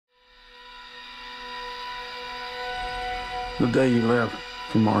The day you left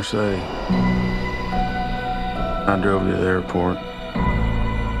for Marseille, I drove to the airport.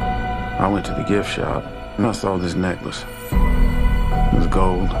 I went to the gift shop, and I saw this necklace. It was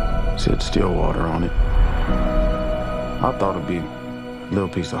gold. It said Stillwater on it. I thought it'd be a little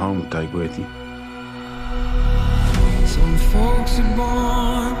piece of home to take with you. Some folks are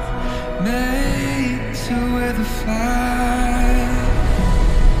born made to wear the flag.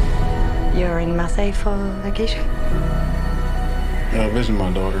 You're in Marseille for vacation? Yeah, I visited my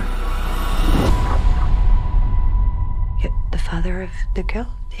daughter. You're the father of the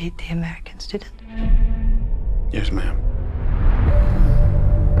girl, the American student? Yes, ma'am.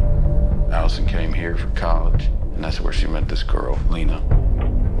 Allison came here for college, and that's where she met this girl, Lena.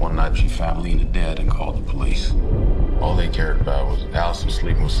 One night she found Lena dead and called the police. All they cared about was Allison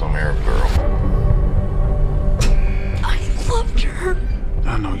sleeping with some Arab girl. I loved her.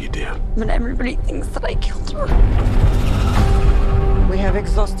 I know you did. But everybody thinks that I killed her. We have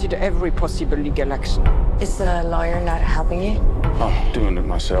exhausted every possible legal action. Is the lawyer not helping you? I'm doing it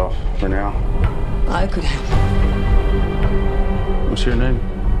myself for now. I could help. What's your name?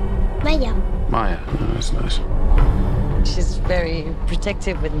 Maya. Maya. Oh, that's nice. She's very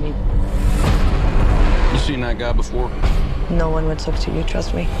protective with me. You seen that guy before? No one would talk to you,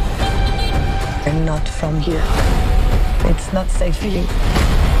 trust me. I'm not from here. It's not safe for you.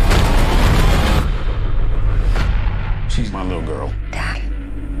 She's my little girl. Dad,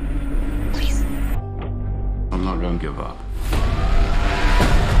 please. I'm not gonna give up.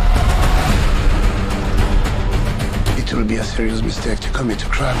 It will be a serious mistake to commit a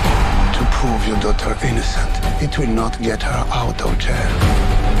crime to prove your daughter innocent. It will not get her out of jail,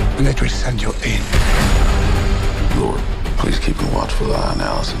 and it will send you in. Lord, please keep a watchful eye on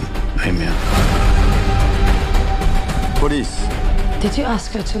Allison. Amen. Police. Did you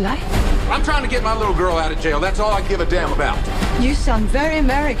ask her to lie? I'm trying to get my little girl out of jail. That's all I give a damn about. You sound very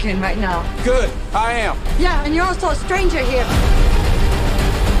American right now. Good. I am. Yeah, and you're also a stranger here.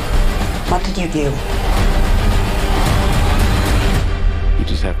 What did you do? You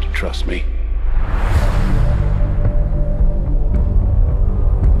just have to trust me.